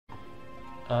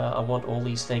I want all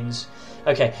these things.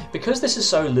 Okay, because this is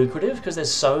so lucrative, because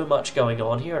there's so much going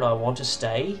on here and I want to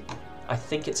stay, I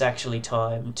think it's actually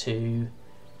time to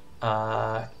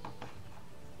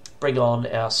bring on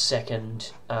our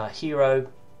second hero.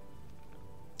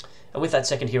 And with that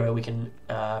second hero we can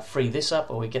free this up,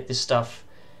 or we get this stuff.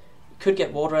 Could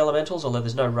get water elementals, although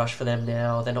there's no rush for them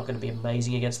now. They're not going to be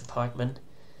amazing against the pikemen.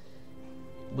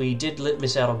 We did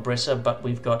miss out on Brissa, but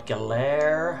we've got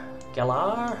Galar.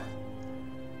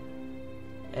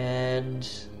 And,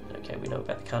 okay, we know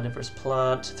about the carnivorous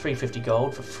plant. 350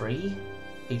 gold for free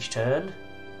each turn.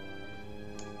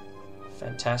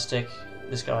 Fantastic.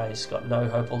 This guy's got no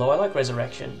hope, although I like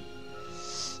Resurrection.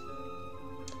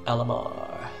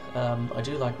 Alamar. I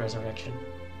do like Resurrection.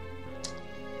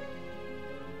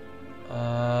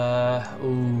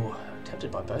 Ooh,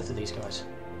 tempted by both of these guys.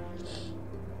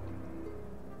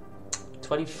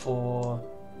 24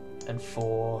 and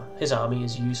 4. His army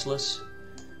is useless.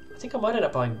 I think I might end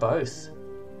up buying both.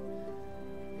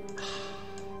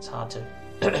 It's hard to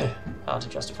hard to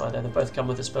justify though. They both come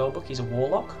with a spell book. He's a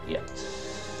warlock. Yeah.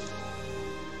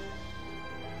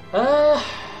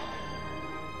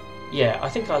 Yeah, I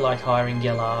think I like hiring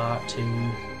Gelar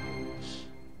to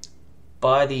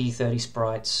buy the 30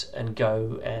 sprites and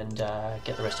go and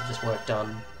get the rest of this work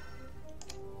done.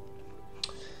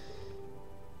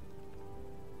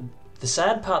 The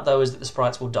sad part though is that the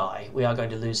sprites will die. We are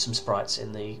going to lose some sprites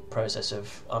in the process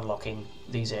of unlocking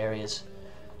these areas.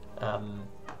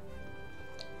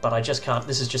 But I just can't,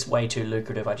 this is just way too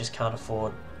lucrative. I just can't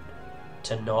afford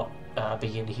to not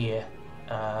be in here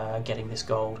getting this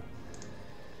gold.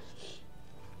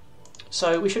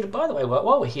 So we should, by the way,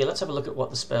 while we're here, let's have a look at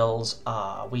what the spells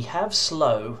are. We have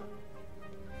slow.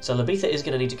 So Labetha is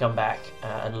going to need to come back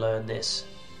and learn this.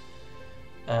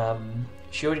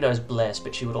 She already knows Bless,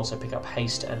 but she would also pick up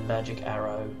Haste and Magic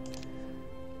Arrow.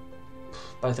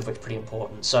 Both of which are pretty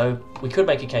important. So we could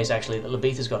make a case, actually, that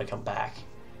Labetha's got to come back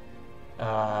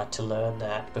to learn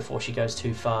that before she goes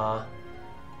too far.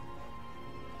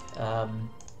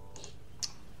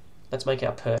 Let's make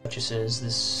our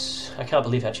purchases. I can't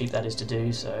believe how cheap that is to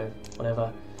do, so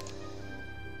whatever.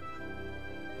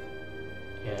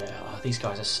 Yeah, oh, these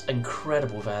guys are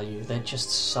incredible value. They're just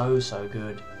so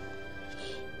good.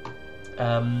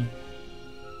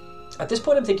 At this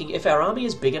point I'm thinking, if our army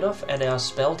is big enough and our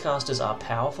spellcasters are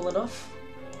powerful enough,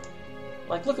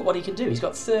 like look at what he can do. He's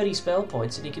got 30 spell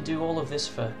points and he can do all of this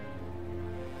for...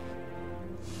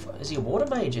 Is he a water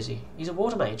mage, is he? He's a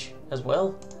water mage as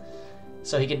well.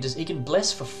 So he can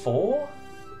bless for 4?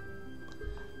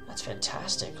 That's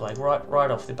fantastic. Like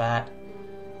right off the bat,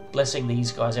 blessing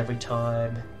these guys every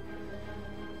time.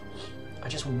 I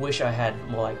just wish I had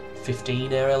more like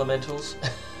 15 air elementals.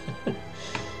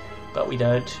 But we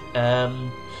don't.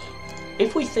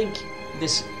 If we think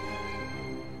this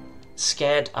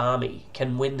scant army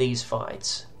can win these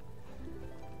fights,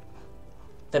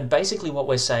 then basically what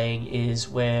we're saying is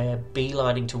we're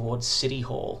beelining towards City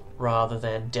Hall rather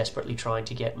than desperately trying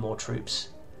to get more troops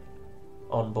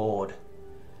on board.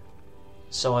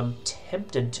 So I'm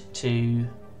tempted to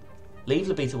leave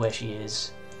Labetha where she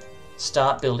is,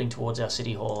 start building towards our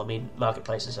City Hall. I mean,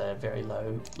 Marketplace is a very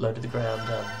low to the ground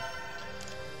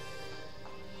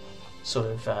sort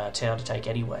of town to take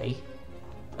anyway,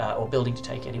 or building to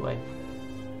take anyway.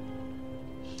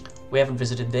 We haven't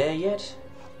visited there yet.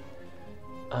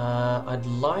 I'd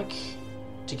like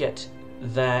to get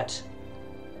that,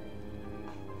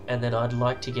 and then I'd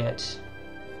like to get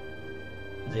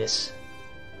this.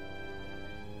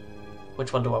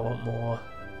 Which one do I want more?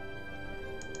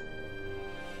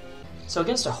 So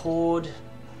against a horde,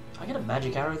 I get a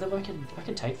magic arrow them. I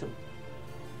can take them.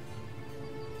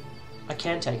 I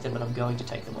can take them, and I'm going to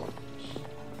take them on.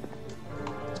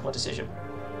 It's my decision.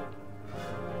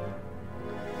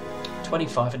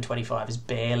 25 and 25 is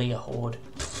barely a horde.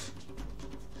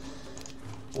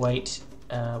 Wait,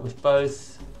 with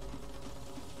both...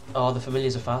 Oh, the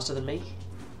familiars are faster than me.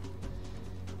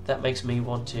 That makes me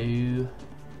want to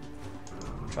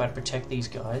try to protect these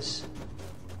guys.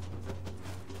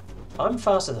 I'm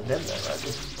faster than them though,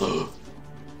 right?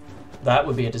 That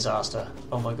would be a disaster.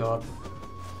 Oh my god.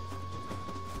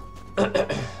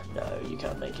 No, you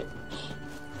can't make it.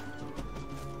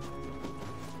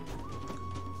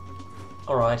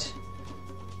 Alright.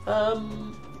 I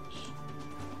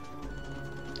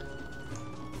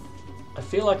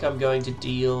feel like I'm going to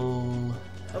deal...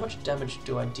 How much damage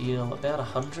do I deal? About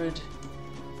 100.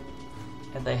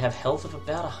 And they have health of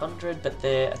about 100, but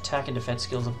their attack and defense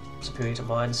skills are superior to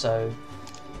mine, so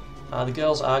the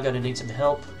girls are going to need some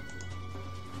help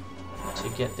to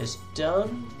get this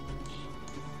done.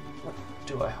 What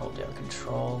do I hold down?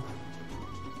 Control.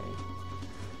 Okay.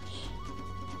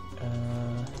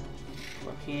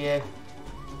 here.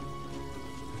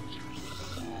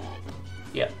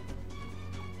 Yep.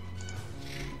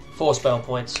 4 spell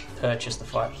points, purchase the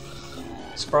fight.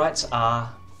 Sprites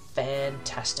are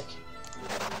fantastic.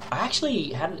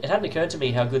 It hadn't occurred to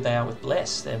me how good they are with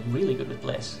Bless. They're really good with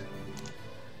Bless.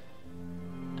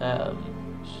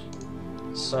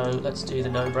 So let's do the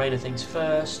no-brainer things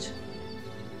first.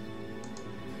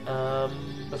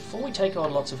 Before we take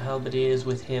on lots of halberdiers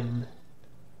with him,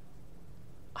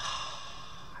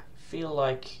 I feel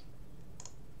like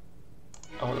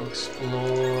I want to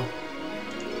explore.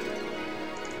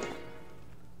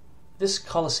 This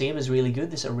Colosseum is really good,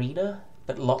 this arena,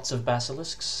 but lots of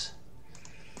basilisks.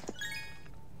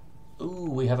 Ooh,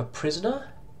 we have a prisoner,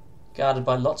 guarded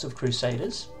by lots of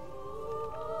crusaders.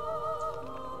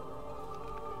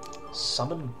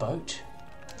 Summon boat.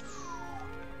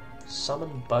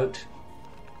 Summon boat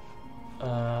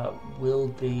will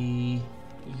be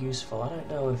useful. I don't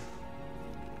know if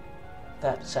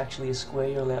that's actually a square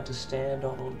you're allowed to stand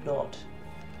on or not.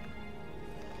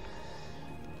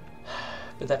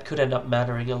 But that could end up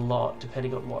mattering a lot,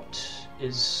 depending on what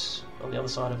is on the other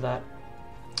side of that.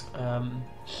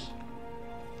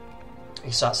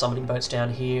 You start summoning boats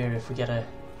down here if we get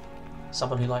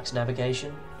someone who likes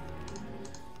navigation.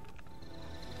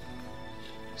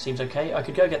 Seems okay. I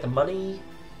could go get the money,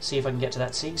 see if I can get to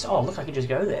that sea. Oh, look, I can just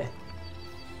go there.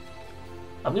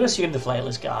 I'm going to assume the flail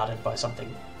is guarded by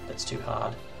something that's too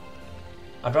hard.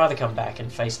 I'd rather come back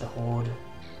and face the horde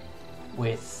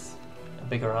with a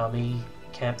bigger army.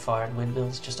 Campfire and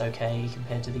windmills, just okay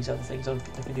compared to these other things I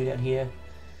can do down here.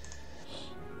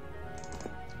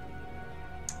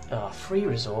 Oh, free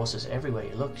resources everywhere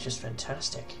you look, just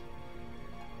fantastic.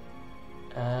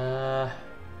 I'm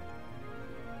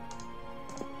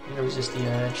gonna resist the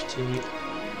urge to...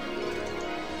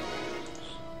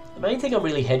 The main thing I'm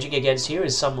really hedging against here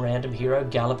is some random hero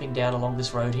galloping down along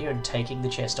this road here and taking the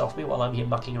chest off me while I'm here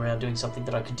mucking around doing something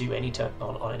that I could do any turn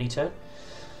on any turn.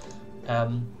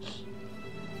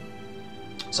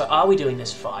 So are we doing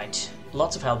this fight?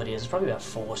 Lots of halberdiers, it's probably about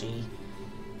 40.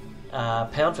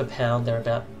 Pound for pound, they're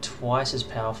about twice as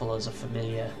powerful as a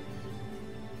familiar.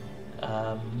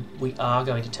 We are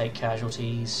going to take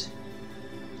casualties.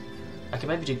 I can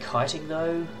maybe do kiting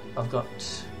though. I've got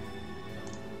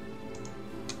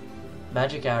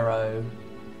magic arrow,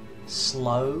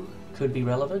 slow could be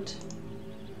relevant.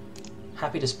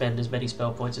 Happy to spend as many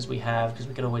spell points as we have because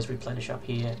we can always replenish up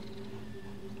here,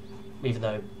 even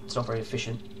though it's not very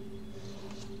efficient.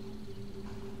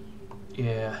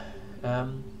 Yeah. I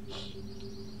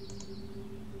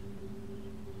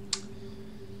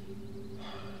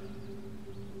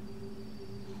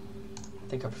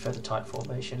think I prefer the tight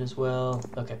formation as well.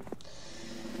 Okay.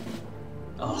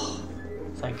 Oh,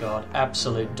 thank God.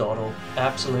 Absolute dawdle.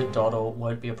 Absolute dawdle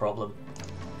won't be a problem.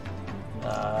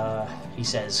 He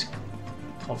says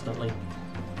confidently.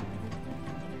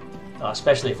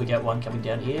 Especially if we get one coming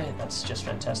down here. That's just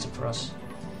fantastic for us.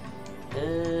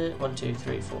 1, 2,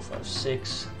 3, 4, 5,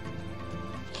 6.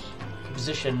 Can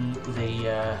position the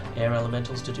air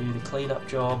elementals to do the cleanup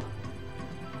job.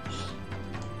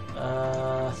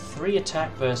 3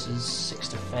 attack versus 6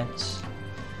 defense.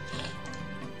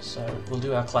 So we'll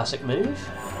do our classic move.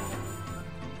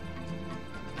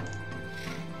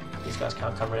 These guys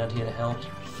can't come around here to help.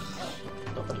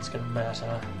 Not that it's going to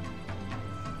matter.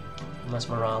 Unless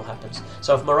morale happens.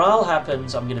 So if morale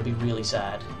happens, I'm going to be really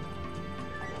sad.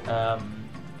 But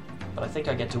I think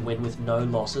I get to win with no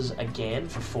losses again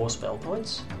for 4 spell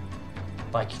points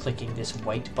by clicking this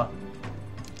wait button.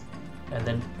 And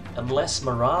then, unless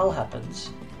morale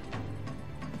happens,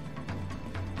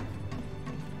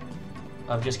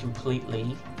 I've just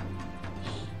completely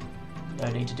no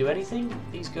need to do anything.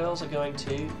 These girls are going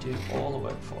to do all the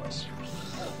work for us.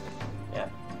 Yeah,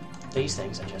 these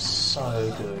things are just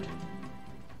so good.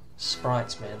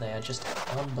 Sprites, man, they are just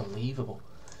unbelievable.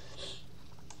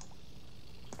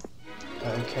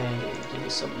 Okay, give me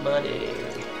some money.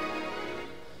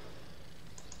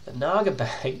 The Naga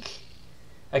Bank.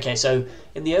 Okay, so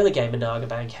in the early game, a Naga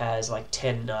Bank has like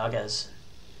 10 Nagas,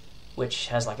 which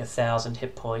has like 1,000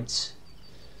 hit points.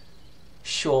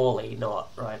 Surely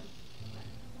not, right?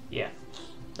 Yeah.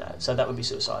 No, so that would be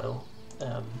suicidal.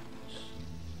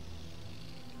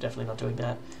 Definitely not doing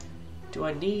that. Do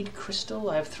I need crystal?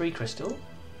 I have 3 crystal.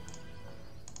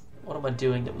 What am I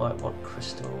doing that might want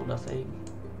crystal? Nothing.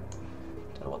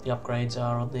 Don't know what the upgrades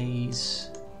are on these.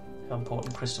 How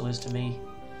important crystal is to me.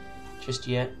 Just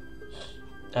yet.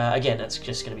 Again, that's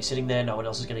just going to be sitting there. No one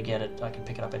else is going to get it. I can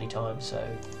pick it up anytime. So,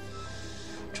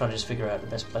 I'm trying to just figure out the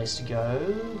best place to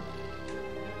go.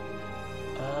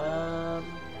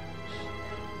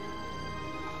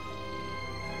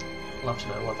 Love to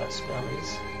know what that spell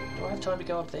is. Do I have time to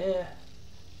go up there?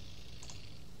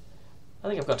 I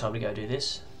think I've got time to go do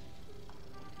this.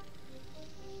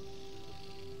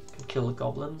 Can kill the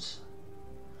goblins.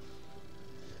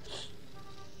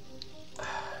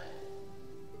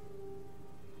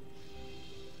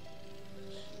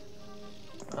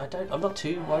 I'm not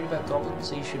too worried about goblins.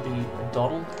 These should be a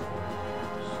doddle.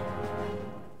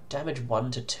 Damage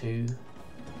 1 to 2.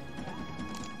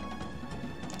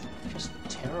 Just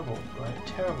terrible, right?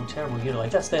 Terrible, terrible unit.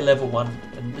 Like, that's their level 1,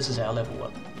 and this is our level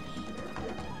 1.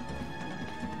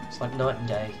 It's like night and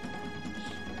day.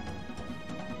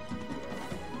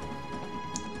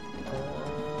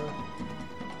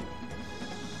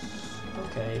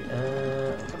 Okay,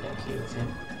 I'll come down here with him.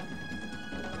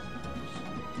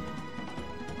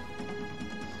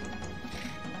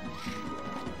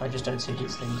 I just don't see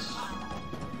these things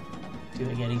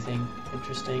doing anything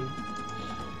interesting.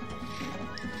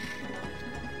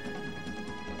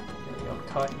 There we go,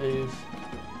 kite move.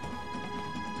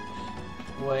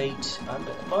 Wait, I'm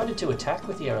minded to attack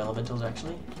with the air elementals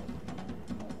actually.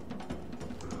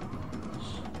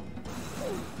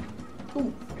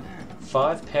 Ooh,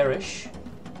 5 perish.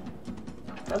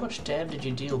 How much damage did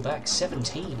you deal back?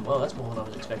 17. Well, that's more than I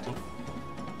was expecting.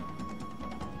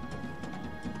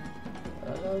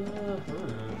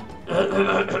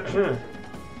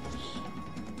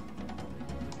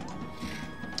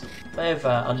 May have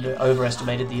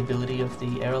overestimated the ability of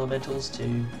the air elementals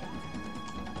to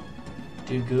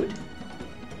do good.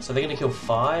 So they're going to kill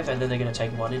 5 and then they're going to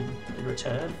take 1 in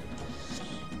return.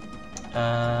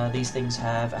 These things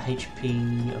have a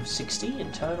HP of 60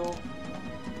 in total.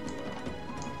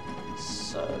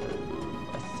 So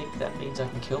I think that means I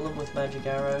can kill them with Magic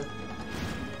Arrow.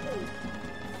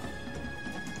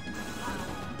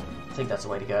 I think that's the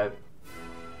way to go.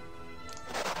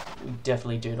 We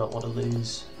definitely do not want to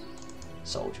lose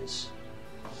soldiers.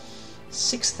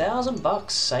 6,000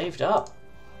 bucks saved up.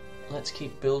 Let's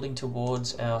keep building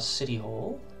towards our City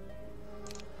Hall.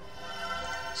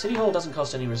 City Hall doesn't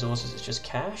cost any resources, it's just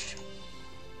cash.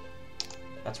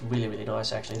 That's really, really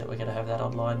nice actually that we're going to have that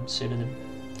online sooner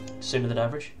than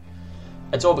average.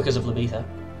 It's all because of Labetha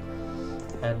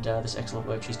and this excellent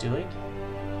work she's doing.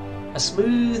 A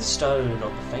smooth stone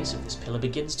on the face of this pillar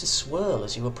begins to swirl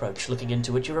as you approach. Looking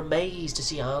into it, you're amazed to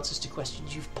see answers to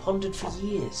questions you've pondered for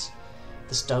years.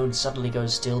 The stone suddenly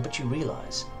goes still, but you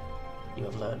realise you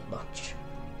have learned much.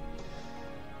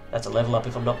 That's a level up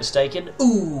if I'm not mistaken.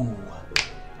 Ooh!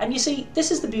 And you see, this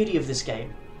is the beauty of this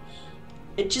game.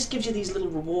 It just gives you these little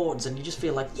rewards and you just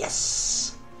feel like,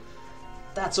 yes!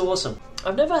 That's awesome.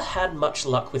 I've never had much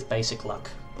luck with basic luck.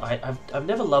 I've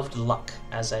never loved luck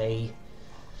as a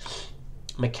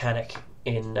mechanic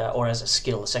in or as a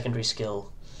skill, a secondary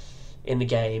skill in the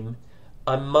game.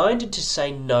 I'm minded to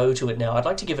say no to it now. I'd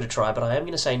like to give it a try, but I am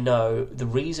going to say no. The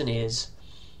reason is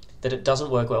that it doesn't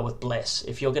work well with bless.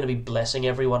 If you're going to be blessing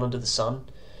everyone under the sun...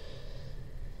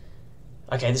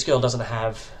 Okay, this girl doesn't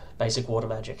have basic water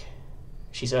magic.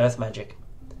 She's earth magic.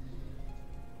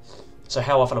 So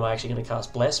how often am I actually going to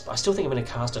cast bless? I still think I'm going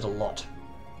to cast it a lot.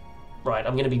 Right,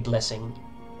 I'm going to be blessing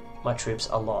my troops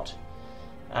a lot.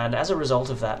 And as a result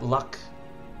of that, luck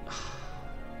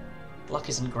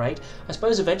isn't great. I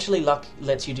suppose eventually luck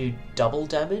lets you do double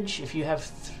damage. If you have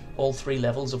all 3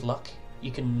 levels of luck,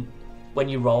 you can, when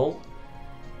you roll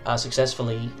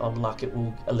successfully on luck, it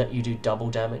will let you do double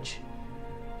damage.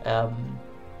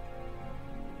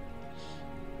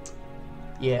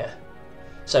 Yeah.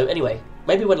 So anyway,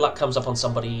 maybe when luck comes up on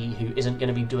somebody who isn't going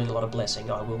to be doing a lot of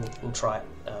blessing, I will try it.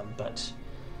 But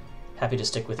happy to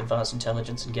stick with advanced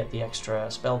intelligence and get the extra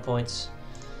spell points.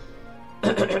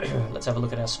 Let's have a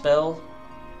look at our spell.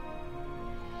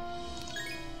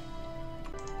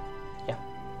 Yeah.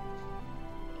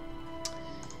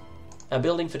 Our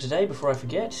building for today, before I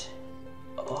forget.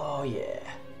 Oh yeah.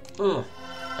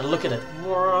 And look at it.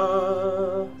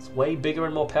 It's way bigger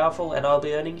and more powerful, and I'll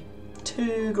be earning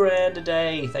 2 grand a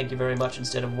day. Thank you very much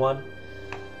instead of 1.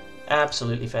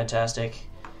 Absolutely fantastic.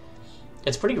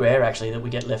 It's pretty rare actually that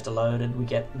we get left alone and we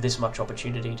get this much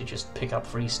opportunity to just pick up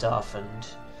free stuff and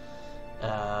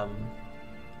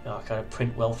kind of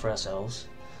print well for ourselves.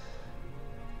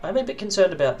 I'm a bit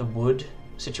concerned about the wood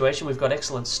situation. We've got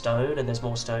excellent stone and there's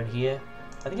more stone here.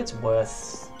 I think it's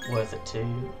worth it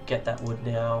to get that wood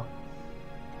now.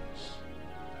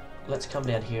 Let's come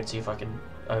down here and see if I can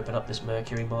open up this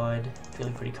mercury mine.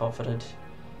 Feeling pretty confident.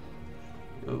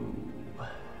 Ooh.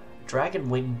 Dragon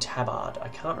Wing Tabard. I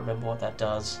can't remember what that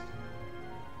does.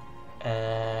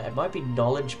 It might be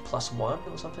knowledge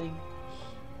 +1 or something.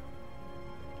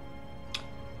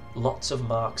 Lots of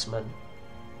marksmen.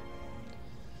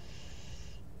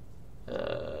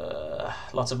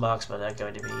 lots of marksmen are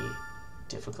going to be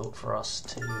difficult for us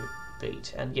to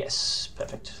beat. And yes,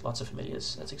 perfect. Lots of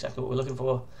familiars. That's exactly what we're looking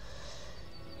for.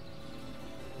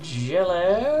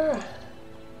 Jello.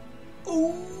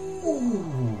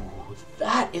 Ooh,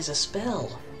 that is a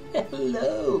spell.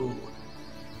 Hello.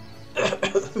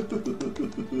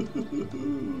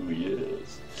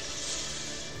 Yes.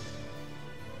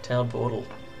 Town Portal.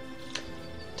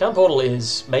 Town Portal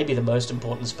is maybe the most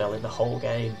important spell in the whole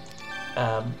game.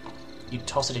 You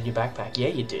toss it in your backpack. Yeah,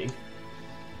 you do.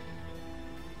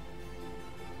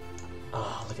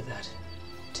 Oh, look at that.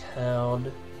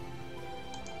 Town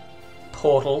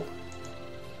Portal.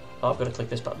 Oh, I've got to click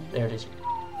this button. There it is.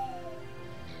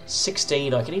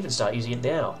 16. I can even start using it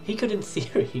now. He could, in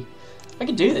theory... I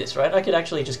could do this, right? I could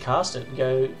actually just cast it and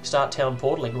go start town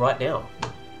portaling right now.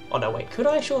 Oh, no, wait. Could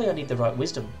I? Surely I need the right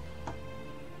wisdom.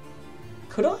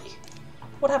 Could I?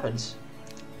 What happens?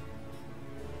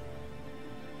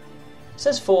 It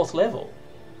says 4th level.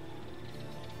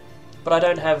 But I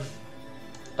don't have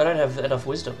enough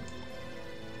wisdom.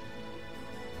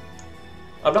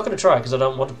 I'm not going to try because I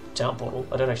don't want a town portal.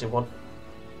 I don't want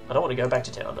to go back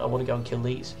to town. I want to go and kill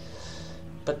these.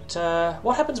 But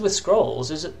what happens with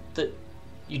scrolls? Is it that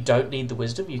you don't need the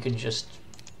wisdom? You can just...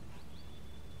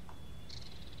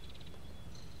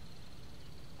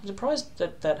 I'm surprised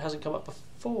that that hasn't come up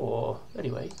before.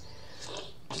 Anyway,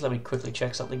 just let me quickly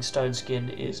check something. Stone Skin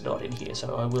is not in here,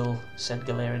 so I will send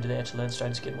Galere into there to learn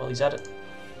Stone Skin while he's at it.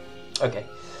 Okay.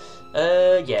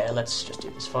 Yeah, let's just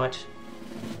do this fight.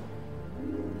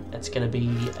 It's going to be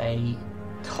a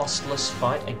costless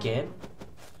fight again.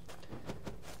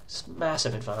 It's a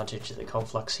massive advantage that the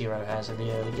Conflux hero has in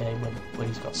the early game when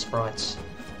he's got sprites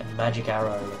and magic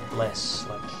arrow and bless.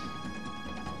 Like,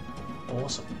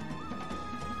 awesome.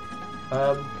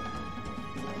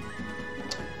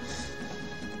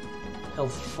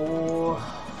 Health 4.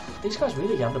 These guys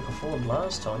really underperformed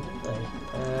last time, didn't they?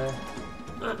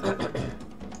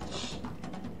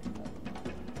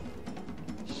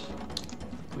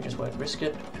 We just won't risk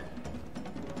it.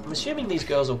 I'm assuming these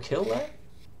girls will kill that.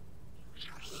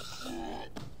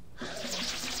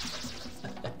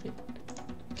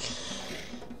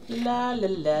 La la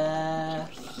la.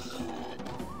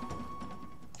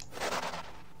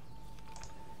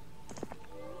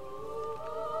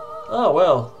 Oh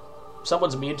well,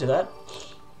 someone's immune to that.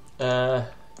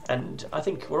 And I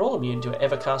think we're all immune to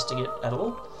ever casting it at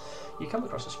all. You come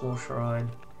across a small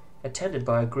shrine attended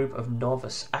by a group of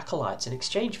novice acolytes in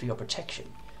exchange for your protection.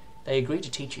 They agree to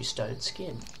teach you Stone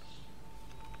Skin.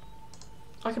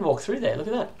 I can walk through there, look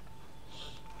at that.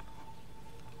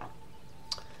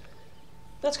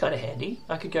 That's kind of handy.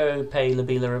 I could go pay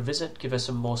Labetha a visit, give her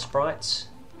some more sprites.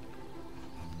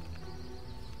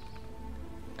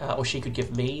 Or she could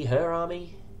give me her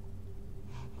army.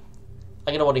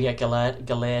 I'm going to want to get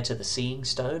Galere to the Seeing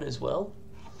Stone as well.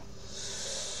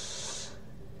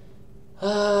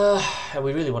 And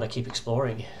we really want to keep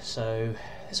exploring. So,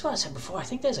 that's what I said before. I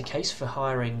think there's a case for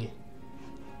hiring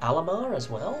Alamar as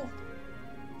well.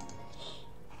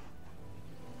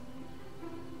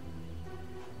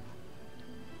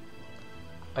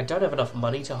 I don't have enough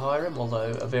money to hire him,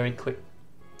 although a very quick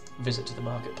visit to the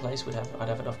marketplace I'd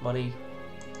have enough money.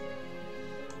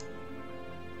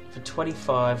 For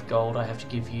 25 gold I have to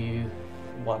give you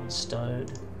 1 stone.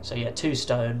 So yeah, 2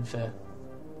 stone for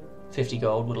 50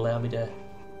 gold would allow me to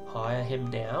hire him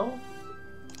now.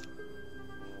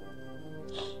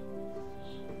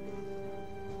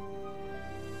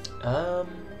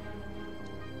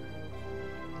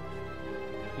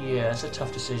 Yeah, it's a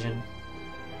tough decision.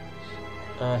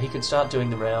 He could start doing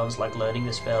the rounds, like learning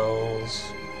the spells,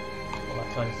 all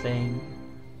that kind of thing.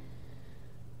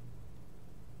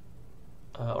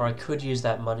 Or I could use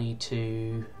that money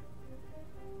to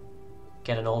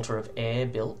get an altar of air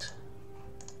built.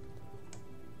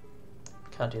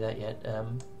 Can't do that yet.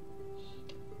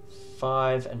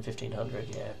 5 and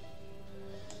 1500, yeah.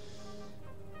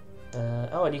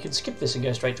 Oh, and you can skip this and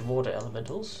go straight to water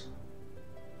elementals.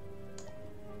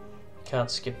 Can't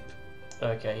skip...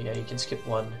 Okay, yeah, you can skip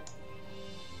 1.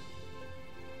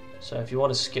 So if you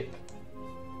want to skip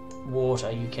water,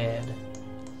 you can.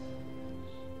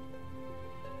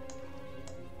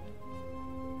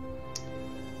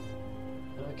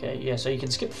 Okay, yeah, so you can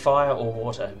skip fire or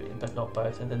water, but not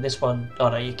both. And then this one... Oh,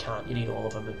 no, you can't. You need all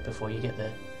of them before you get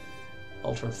the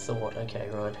Altar of Thought. Okay,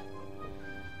 right.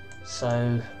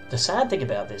 So, the sad thing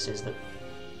about this is that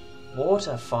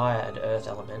water, fire, and earth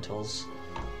elementals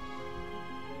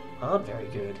aren't very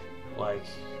good. Like,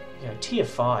 you know, tier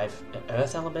 5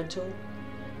 earth elemental.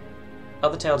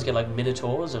 Other towns get like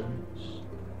minotaurs and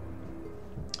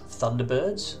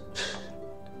thunderbirds.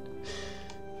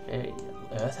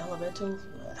 Earth Elemental?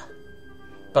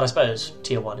 But I suppose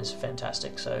Tier 1 is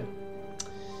fantastic, so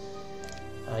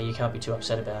you can't be too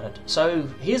upset about it. So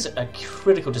here's a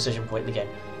critical decision point in the game.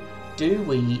 Do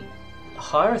we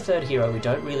hire a third hero we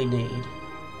don't really need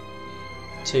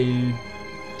to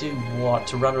do what?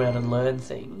 To run around and learn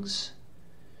things?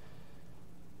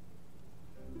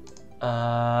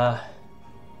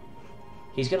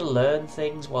 He's going to learn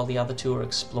things while the other two are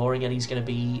exploring, and he's going to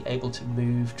be able to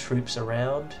move troops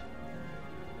around,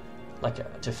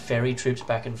 like to ferry troops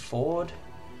back and forward.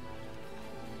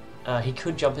 He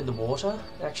could jump in the water,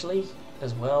 actually,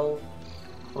 as well.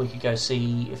 We could go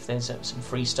see if there's some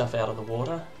free stuff out on the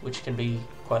water, which can be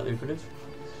quite lucrative.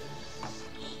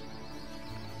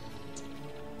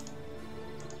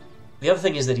 The other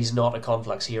thing is that he's not a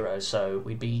Conflux hero, so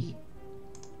we'd be...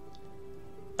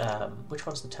 which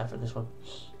one's the tavern? This one?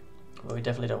 Well, we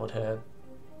definitely don't want her.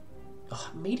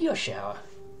 Oh, Meteor Shower.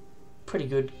 Pretty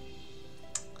good.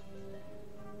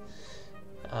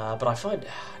 But I find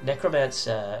Necropolis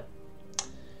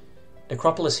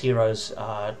heroes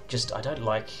are just... I don't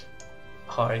like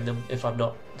hiring them if I'm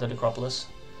not the Necropolis.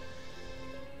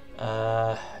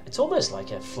 It's almost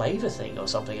like a flavour thing or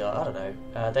something. I don't know.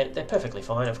 They're perfectly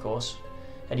fine, of course.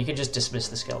 And you can just dismiss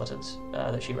the skeletons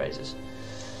that she raises.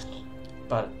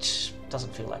 But it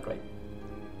doesn't feel that great.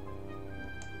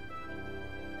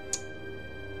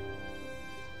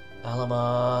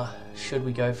 Alamar, should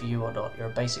we go for you or not? You're a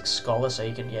basic scholar, so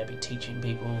you can be teaching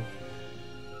people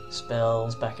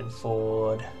spells back and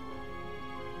forward.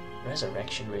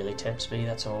 Resurrection really tempts me,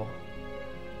 that's all.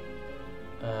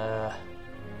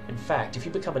 In fact, if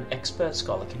you become an expert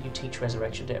scholar, can you teach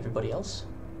resurrection to everybody else?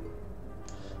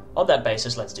 On that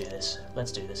basis, let's do this.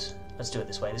 Let's do this. Let's do it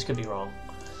this way. This could be wrong.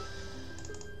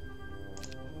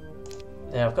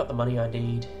 There, I've got the money I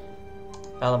need.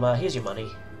 Alamar, here's your money.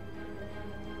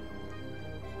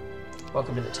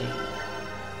 Welcome to the team.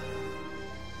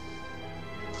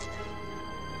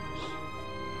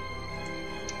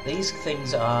 These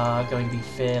things are going to be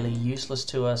fairly useless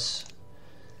to us.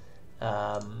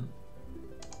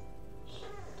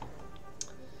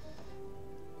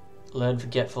 Learn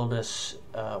Forgetfulness,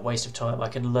 waste of time. I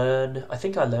can learn... I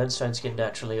think I learn Stone Skin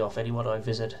naturally off anyone I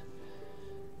visit.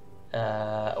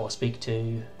 Or speak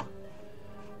to.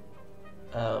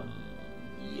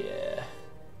 Yeah.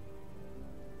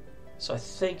 So I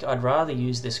think I'd rather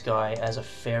use this guy as a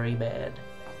ferryman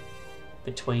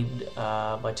between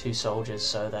my two soldiers,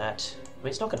 so that... I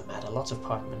mean, it's not going to matter. Lots of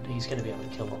pikemen. He's going to be able to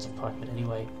kill lots of pikemen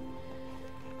anyway.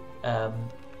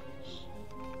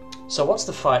 So what's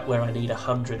the fight where I need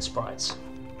 100 sprites?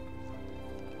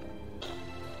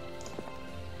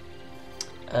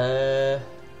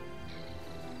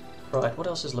 Right, what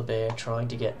else is Labetha trying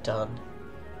to get done?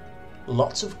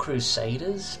 Lots of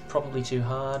Crusaders, probably too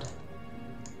hard.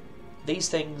 These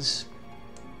things...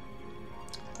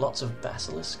 Lots of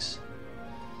Basilisks.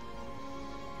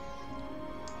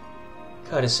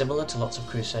 Kind of similar to lots of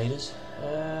Crusaders.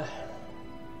 I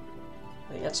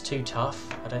think that's too tough.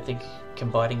 I don't think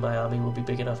combining my army will be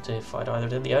big enough to fight either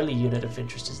of them. The only unit of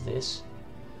interest is this.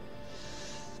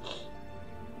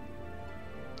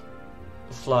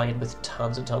 Fly in with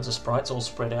tons and tons of sprites all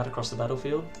spread out across the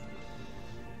battlefield.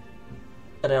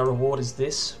 And our reward is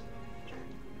this,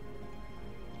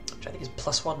 which I think is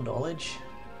 +1 knowledge.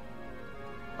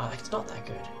 It's not that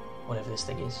good, whatever this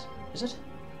thing is. Is it?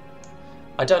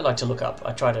 I don't like to look up.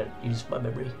 I try to use my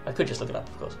memory. I could just look it up,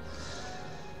 of course.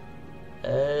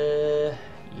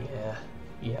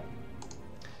 Yeah.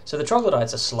 So the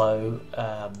troglodytes are slow,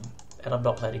 and I'm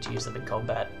not planning to use them in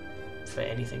combat for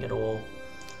anything at all.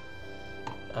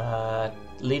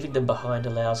 Leaving them behind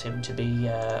allows him to be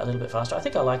a little bit faster. I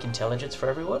think I like intelligence for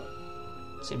everyone.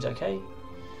 Seems okay.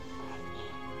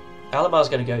 Alamar's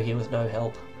going to go here with no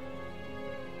help.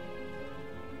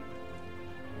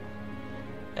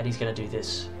 And he's going to do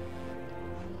this.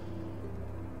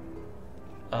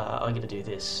 I'm going to do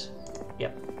this.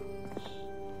 Yep.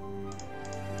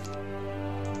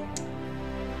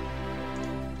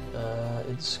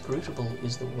 Inscrutable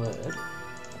is the word.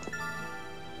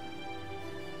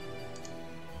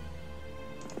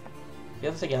 The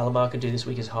other thing Alamar could do this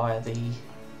week is hire the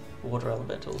water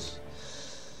elementals.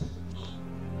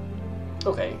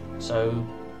 Okay, so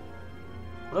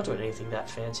we're not doing anything that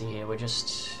fancy here, we're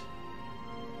just...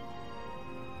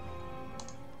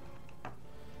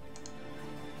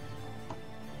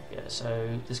 Yeah, so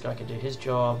this guy can do his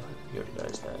job. He already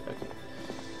knows that, okay.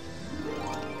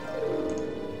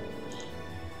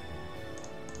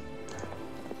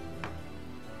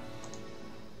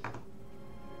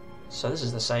 So this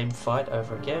is the same fight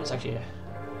over again. It's actually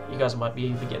you guys might be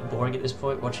even getting boring at this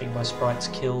point, watching my sprites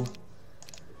kill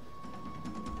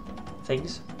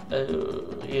things.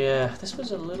 Yeah, this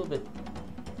was a little bit...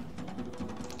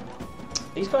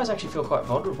 These guys actually feel quite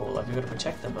vulnerable, like I've got to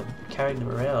protect them. I'm carrying them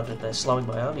around and they're slowing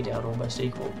my army down almost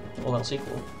equal, all else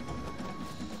equal.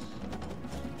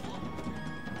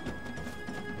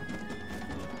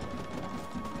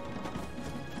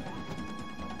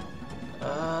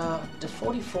 Did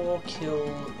 44 kill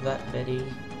that many?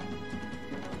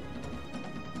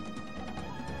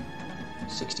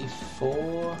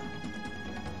 64.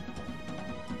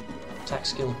 Attack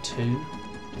skill 2.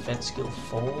 Defense skill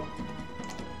 4.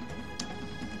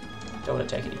 Don't want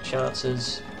to take any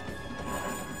chances.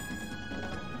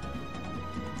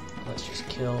 Let's just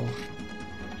kill.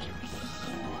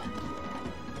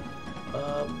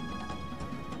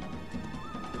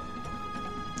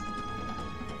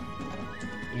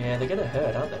 Yeah, they're going to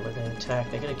hurt, aren't they, when they attack?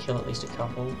 They're going to kill at least a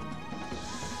couple.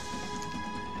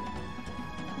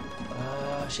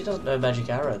 She doesn't know magic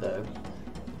arrow, though.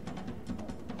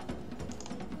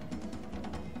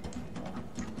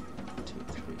 2,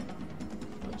 3,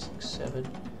 4, 5, 6, 7.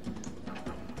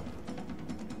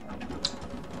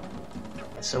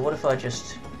 So what if I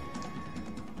just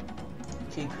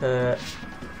keep her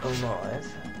alive?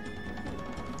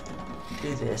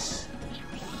 Do this.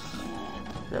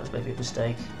 That was maybe a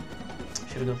mistake.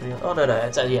 Should have gone for the... Oh, no,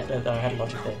 it's... yeah, no, I had a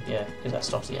logic there. Yeah, because that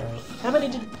stops the arrow. How many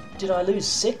did I lose?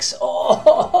 6?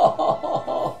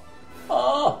 Oh!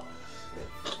 Oh!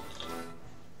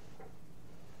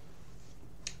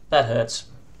 That hurts.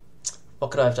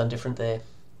 What could I have done different there?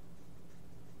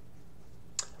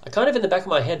 I kind of, in the back of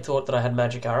my head, thought that I had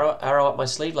magic arrow up my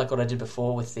sleeve, like what I did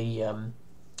before with the...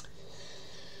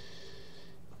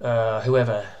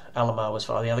 whoever Alamar was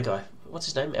for, the other guy. What's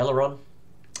his name? Eleron?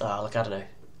 Look, I don't know.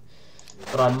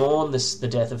 But I mourn the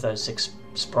death of those 6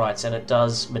 sprites, and it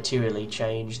does materially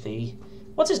change the...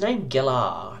 What's his name?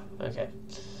 Gelar. Okay.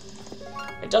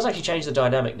 It does actually change the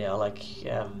dynamic now. Like,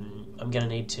 I'm going to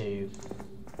need to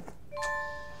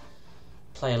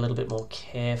play a little bit more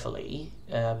carefully.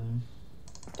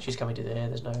 She's coming to there.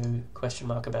 There's no question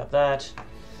mark about that.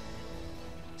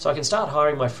 So I can start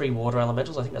hiring my free water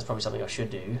elementals. I think that's probably something I should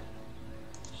do.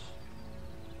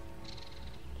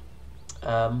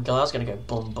 Galar's going to go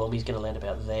boom boom, he's going to land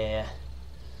about there.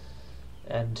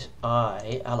 And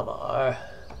Alamar.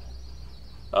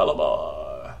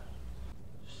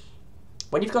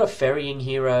 When you've got a ferrying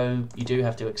hero, you do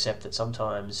have to accept that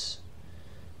sometimes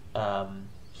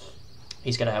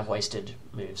he's going to have wasted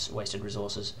moves, wasted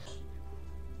resources.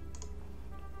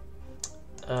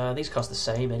 These cost the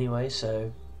same anyway,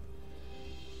 so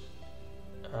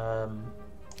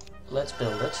let's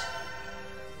build it.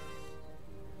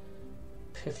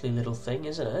 Piffly little thing,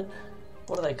 isn't it?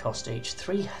 What do they cost each?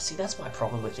 3. See, that's my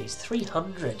problem with these.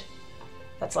 300.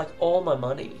 That's like all my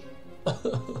money.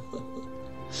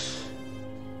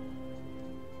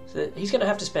 So he's going to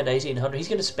have to spend 1,800. He's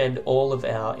going to spend all of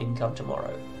our income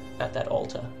tomorrow at that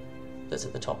altar that's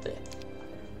at the top there.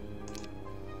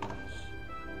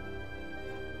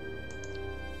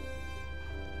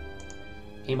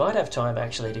 He might have time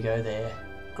actually to go there,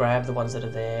 grab the ones that are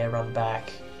there, run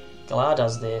back. Galar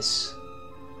does this.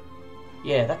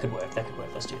 Yeah, that could work,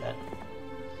 let's do that.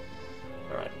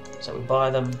 Alright, so we buy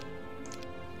them.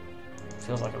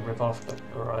 Feels like a rip-off, but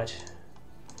alright.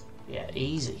 Yeah,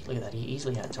 easy. Look at that, he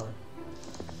easily had time.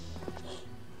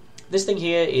 This thing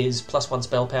here is +1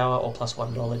 spell power or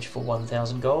 +1 knowledge for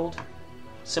 1,000 gold.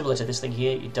 Similar to this thing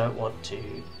here, you don't want to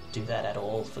do that at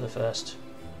all for the first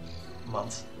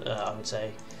month, I would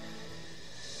say.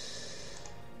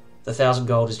 The 1,000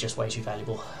 gold is just way too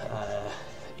valuable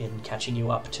in catching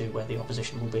you up to where the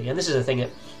opposition will be. And this is a thing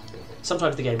that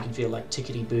sometimes the game can feel like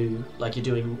tickety-boo, like you're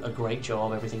doing a great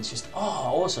job, everything's just,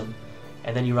 oh, awesome.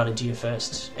 And then you run into your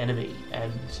first enemy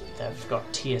and they've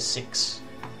got tier 6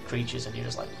 creatures and you're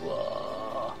just like,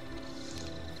 whoa.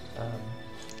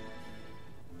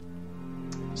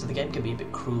 So the game can be a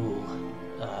bit cruel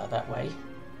that way.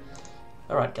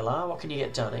 Alright, Galar, what can you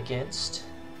get done against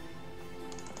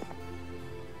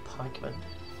pikemen?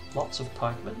 Lots of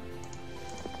pikemen.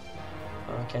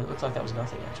 Okay, it looks like that was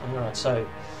nothing actually. Alright, so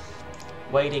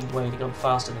waiting, I'm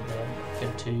faster than them. I'm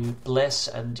going to bless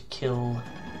and kill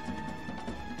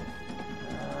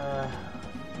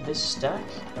this stack,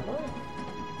 am I?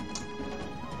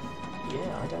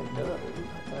 Yeah, I don't know.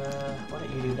 Why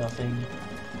don't you do nothing?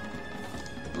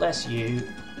 Bless you.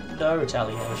 No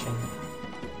retaliation.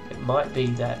 It might be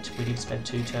that we need to spend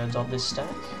 2 turns on this stack.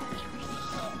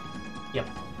 Yep.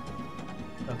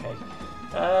 Okay.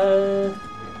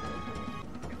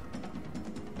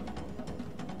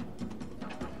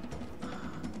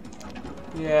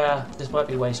 Yeah, this might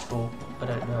be wasteful. I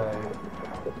don't know.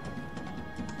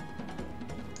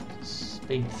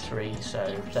 Speed 3,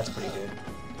 so that's pretty good.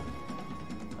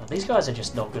 These guys are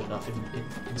just not good enough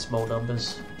in small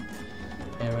numbers.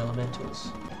 Air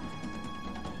elementals.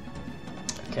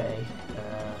 Okay.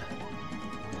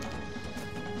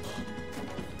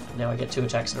 Now I get 2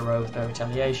 attacks in a row with no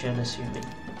retaliation, assuming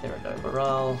there are no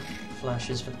morale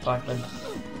flashes for the pikemen.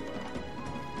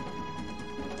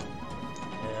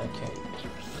 Okay.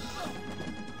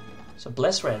 So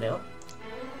Bless ran out.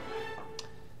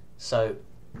 So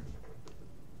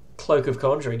Cloak of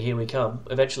Conjuring, here we come.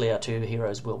 Eventually our 2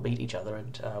 heroes will meet each other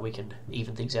and we can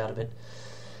even things out a bit.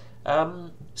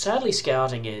 Sadly,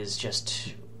 scouting is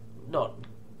just not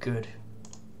good.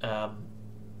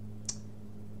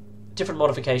 Different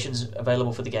modifications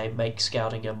available for the game make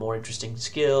scouting a more interesting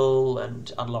skill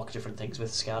and unlock different things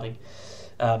with scouting.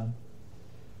 It's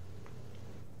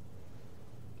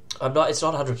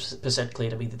not 100% clear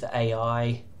to me that the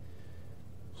AI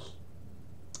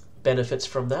benefits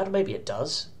from that. Maybe it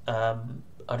does. I'm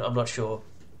not sure.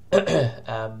 But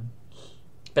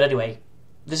anyway,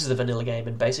 this is the vanilla game,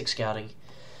 and basic scouting,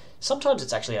 sometimes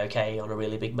it's actually okay on a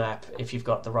really big map if you've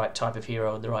got the right type of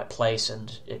hero in the right place,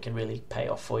 and it can really pay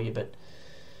off for you. But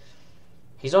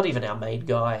he's not even our main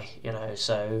guy, you know,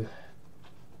 so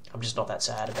I'm just not that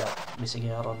sad about missing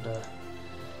out on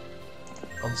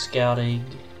scouting.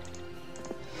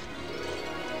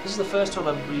 This is the first time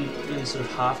I'm really sort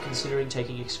of half considering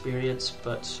taking experience,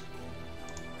 but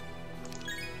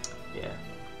yeah.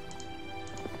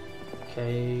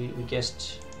 Okay, we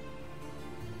guessed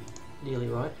nearly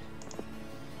right.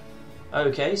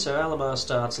 Okay, so Alamar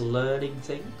starts learning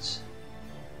things.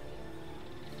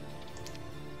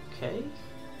 Okay.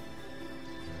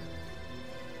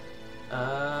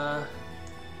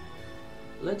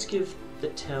 Let's give the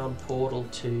town portal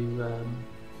to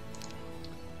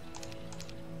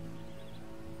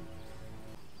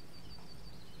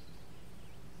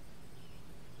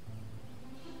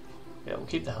yeah, we'll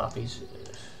keep the harpies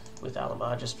with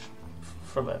Alamar just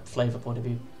from a flavour point of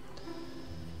view.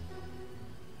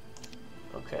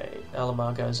 Okay,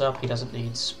 Alamar goes up, he doesn't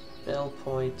need spell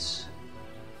points.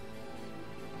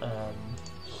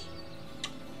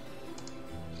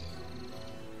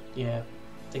 Yeah, I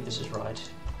think this is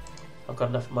right. I've got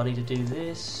enough money to do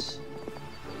this.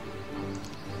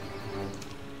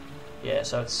 Yeah,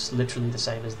 so it's literally the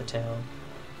same as the town.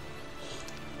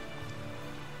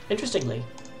 Interestingly,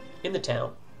 in the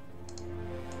town,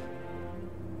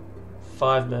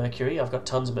 5 mercury, I've got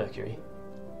tons of mercury.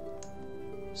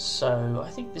 So I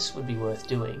think this would be worth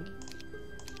doing.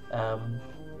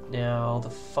 Now, the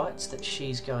fights that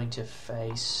she's going to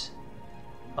face...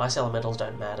 Ice elementals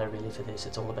don't matter really for this,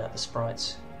 it's all about the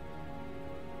sprites.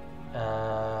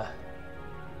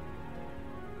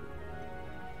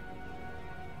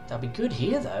 They'll be good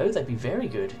here though, they'd be very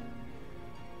good.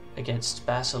 Against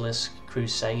Basilisk,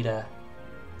 Crusader.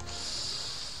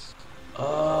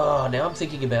 Oh, now I'm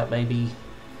thinking about maybe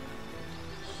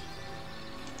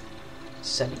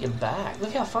sending him back.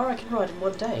 Look how far I can ride in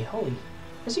one day, holy...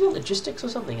 Has he got logistics or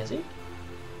something, has he?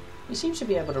 He seems to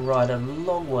be able to ride a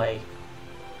long way.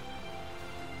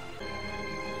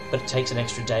 But it takes an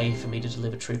extra day for me to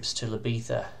deliver troops to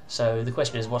Labetha. So the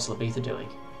question is, what's Labetha doing?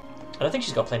 And I think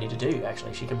she's got plenty to do,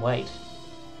 actually. She can wait.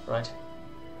 Right?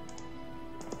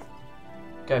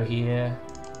 Go here.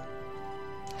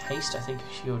 Haste, I think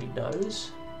she already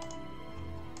knows.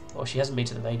 Or she hasn't been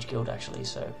to the Mage Guild, actually,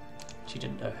 so she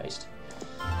didn't know haste.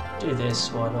 Do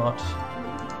this, why not?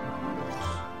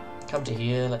 Come to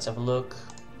here, let's have a look.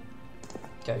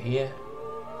 Go here.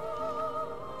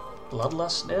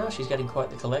 Bloodlust now, she's getting quite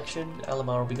the collection.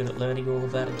 Alamar will be good at learning all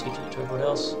of that and teaching it to everyone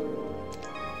else.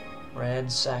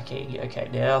 Ransacking, okay,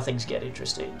 now things get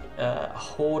interesting. A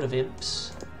horde of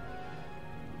imps.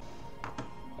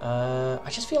 I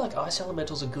just feel like ice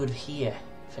elementals are good here,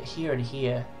 for here and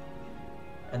here,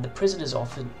 and the prison is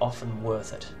often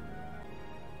worth it.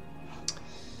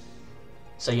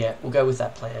 So yeah, we'll go with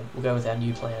that plan. We'll go with our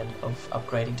new plan of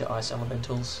upgrading to ice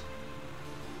elementals.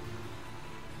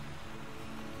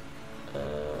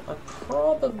 I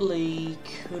probably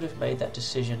could have made that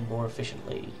decision more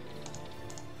efficiently,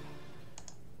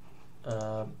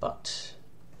 but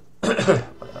whatever,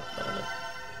 I don't know.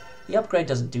 The upgrade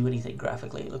doesn't do anything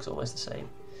graphically, it looks almost the same.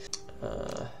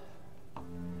 Alright,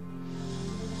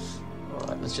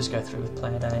 let's just go through with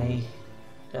plan A.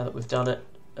 Now that we've done it,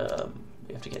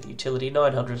 we have to get the utility.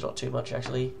 900 is not too much,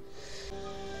 actually.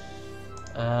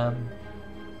 And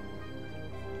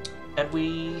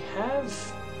we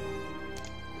have...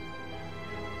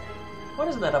 Why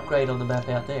doesn't that upgrade on the map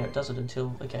out there? It doesn't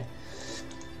until... Okay.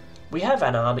 We have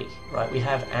an army, right? We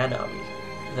have an army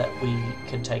that we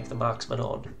can take the marksman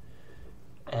on.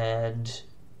 And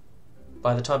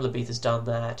by the time Labetha's done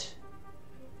that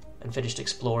and finished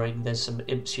exploring, there's some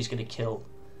imps she's going to kill.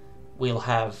 We'll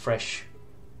have fresh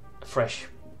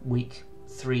week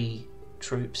 3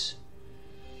 troops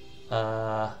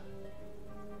to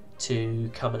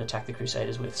come and attack the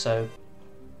Crusaders with. So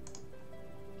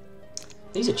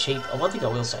these are cheap. One thing I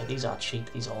will say, these are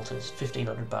cheap, these altars.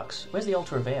 $1,500. Where's the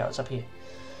altar of air? It's up here.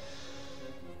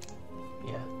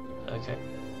 Yeah, okay.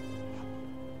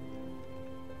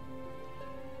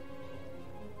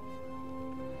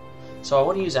 So I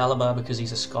want to use Alamar because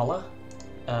he's a scholar,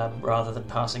 rather than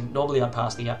passing... Normally I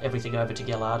pass everything over to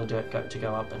Galar to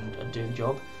go up and do the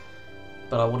job.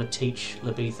 But I want to teach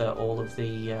Labetha all of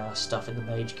the stuff in the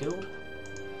Mage Guild.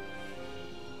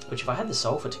 Which if I had the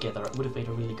sulfur together, it would have been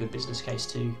a really good business case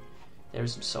too. There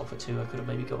is some sulfur too, I could have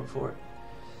maybe gone for it.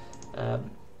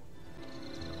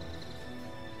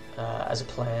 As a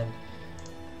plan.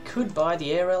 Could buy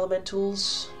the air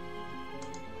elementals.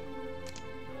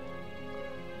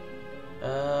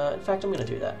 In fact, I'm going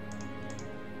to do that.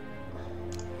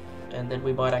 And then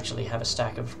we might actually have a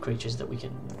stack of creatures that we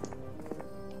can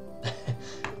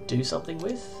do something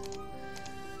with.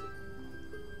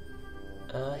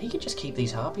 He can just keep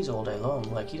these harpies all day long.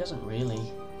 Like, he doesn't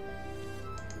really...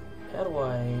 How do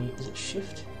I... Is it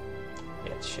shift?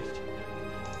 Yeah, it's shift.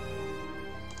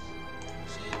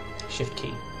 Shift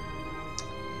key.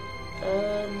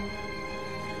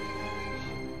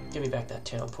 Give me back that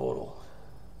town portal.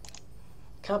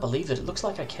 Can't believe that it looks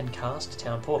like I can cast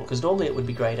Town Portal, because normally it would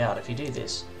be greyed out if you do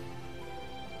this.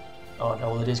 Oh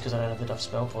no, well it is because I don't have enough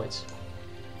spell points.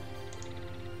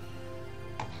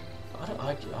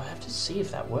 I have to see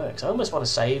if that works. I almost want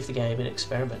to save the game and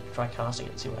experiment, try casting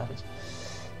it and see what happens.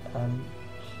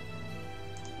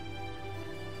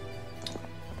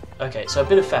 Okay, so a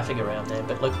bit of faffing around there,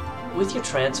 but look, with your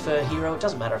transfer hero, it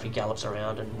doesn't matter if he gallops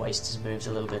around and wastes his moves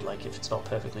a little bit, like if it's not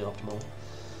perfectly optimal.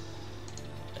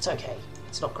 It's okay.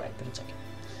 It's not great, but it's okay.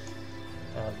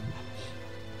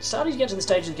 Starting to get to the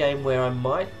stage of the game where I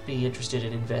might be interested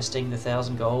in investing the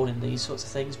 1,000 gold in these sorts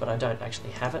of things, but I don't actually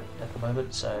have it at the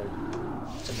moment, so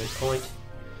it's a moot point.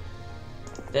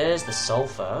 There's the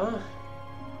sulfur.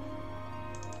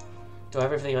 Do I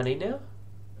have everything I need now?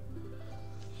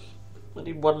 I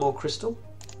need one more crystal.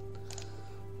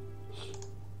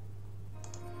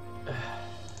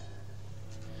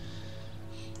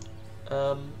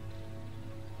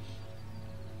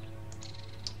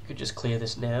 Could just clear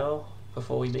this now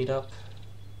before we meet up.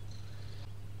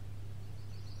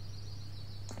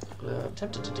 I'm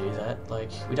tempted to do that.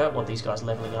 Like, we don't want these guys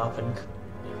leveling up and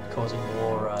causing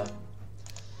more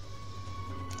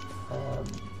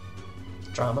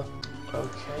drama.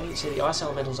 Okay, see, the ice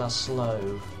elementals are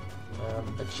slow.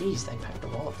 But geez, they packed a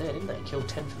wallop there, didn't they? Killed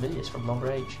 10 familiars from long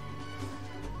range.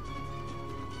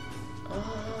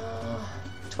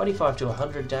 25 to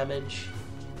 100 damage.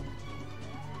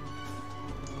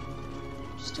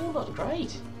 Still not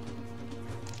great.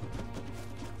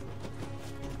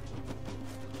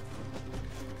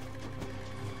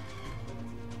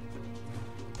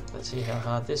 Let's see how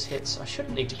hard this hits. I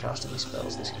shouldn't need to cast any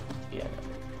spells. This, yeah, no.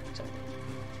 So,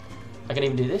 I can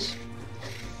even do this.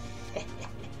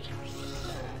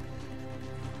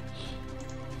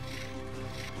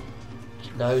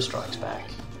 No strikes back.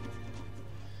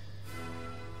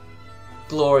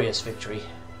 Glorious victory.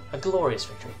 A glorious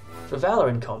victory. For Valor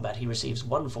in combat, he receives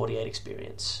 148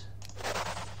 experience.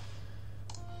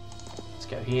 Let's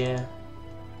go here.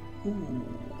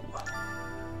 Ooh.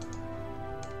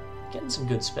 Getting some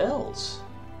good spells.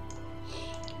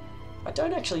 I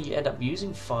don't actually end up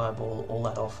using Fireball all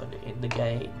that often in the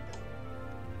game.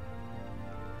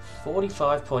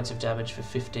 45 points of damage for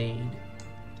 15.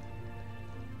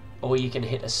 Or you can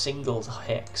hit a single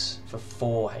hex for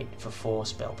 4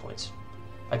 spell points.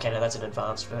 Okay, now that's an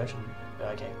advanced version.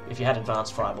 Okay, if you had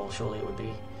advanced Fireball, surely it would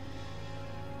be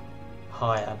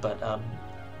higher, but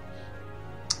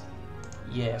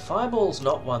yeah, Fireball's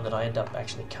not one that I end up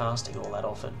actually casting all that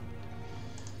often.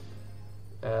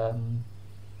 Now,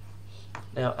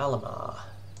 Alamar.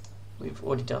 We've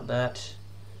already done that.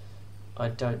 I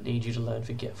don't need you to learn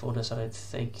Forgetfulness, I don't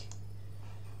think.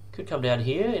 Could come down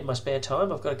here in my spare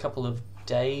time. I've got a couple of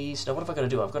days. Now, what have I got to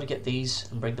do? I've got to get these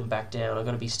and bring them back down. I've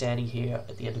got to be standing here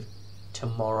at the end of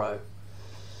tomorrow,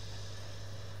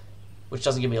 which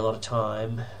doesn't give me a lot of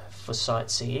time for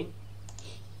sightseeing.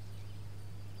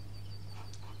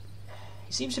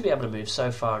 He seems to be able to move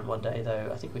so far in one day,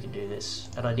 though. I think we can do this.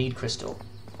 And I need crystal.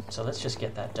 So let's just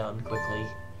get that done quickly.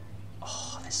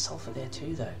 Oh, there's sulfur there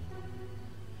too, though.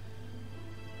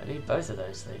 I need both of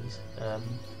those things.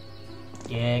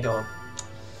 Yeah, go on.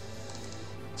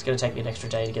 It's going to take me an extra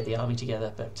day to get the army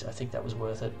together, but I think that was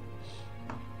worth it.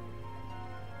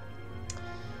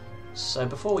 So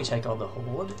before we take on the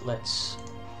Horde, let's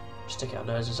stick our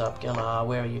noses up. Galar,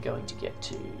 where are you going to get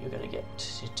to? You're going to get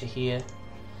to here.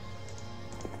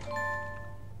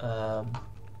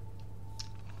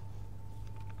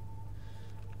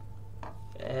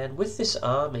 And with this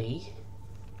army,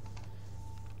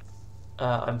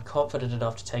 I'm confident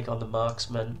enough to take on the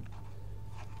marksman.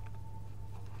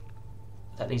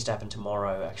 That needs to happen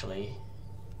tomorrow, actually.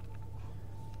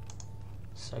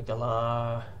 So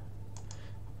Galar...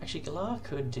 Actually, Galar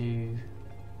could do...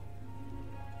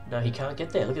 No, he can't get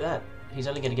there. Look at that. He's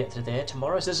only going to get to there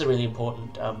tomorrow. So this is a really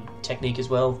important technique as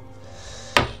well.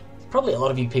 Probably a lot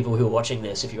of you people who are watching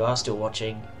this, if you are still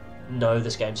watching, know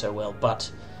this game so well.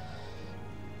 But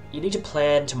you need to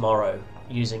plan tomorrow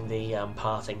using the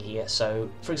pathing here.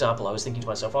 So, for example, I was thinking to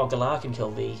myself, oh, Galar can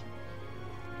kill the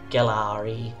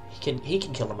Galari. He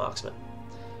can kill the marksman.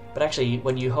 But actually,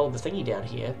 when you hold the thingy down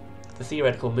here, the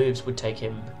theoretical moves would take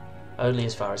him only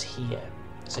as far as here.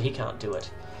 So he can't do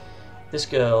it. This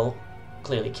girl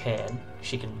clearly can.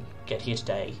 She can get here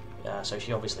today. So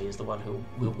she obviously is the one who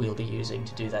we'll be using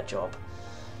to do that job.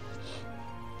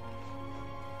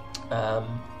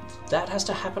 That has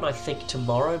to happen, I think,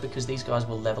 tomorrow, because these guys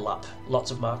will level up. Lots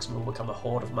of marksmen will become a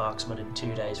horde of marksmen in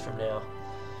 2 days from now.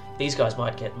 These guys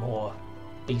might get more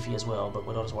beefy as well, but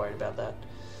we're not as worried about that.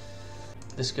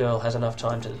 This girl has enough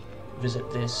time to visit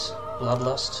this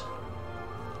bloodlust.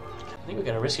 I think we're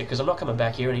going to risk it, because I'm not coming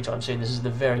back here anytime soon. This is the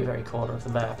very, very corner of the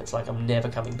map. It's like I'm never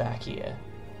coming back here.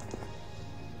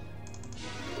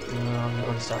 I'm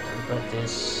going to start to regret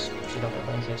this. She's not going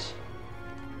to make it.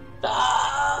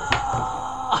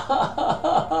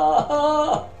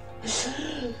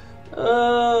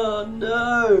 Oh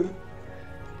no!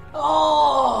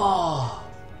 Oh!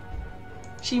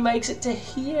 She makes it to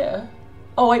here.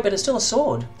 Oh wait, but it's still a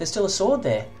sword. There's still a sword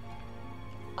there.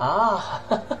 Ah!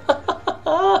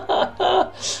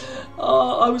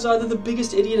 Oh, I was either the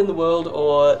biggest idiot in the world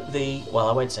or the... Well,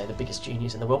 I won't say the biggest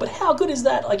genius in the world, but how good is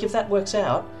that? Like, if that works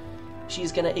out,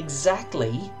 she's going to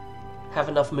exactly have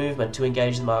enough movement to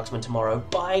engage the marksman tomorrow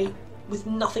with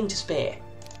nothing to spare.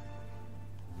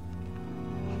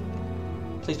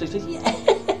 Please, please, please. Yeah!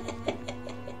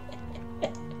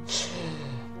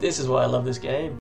 This is why I love this game.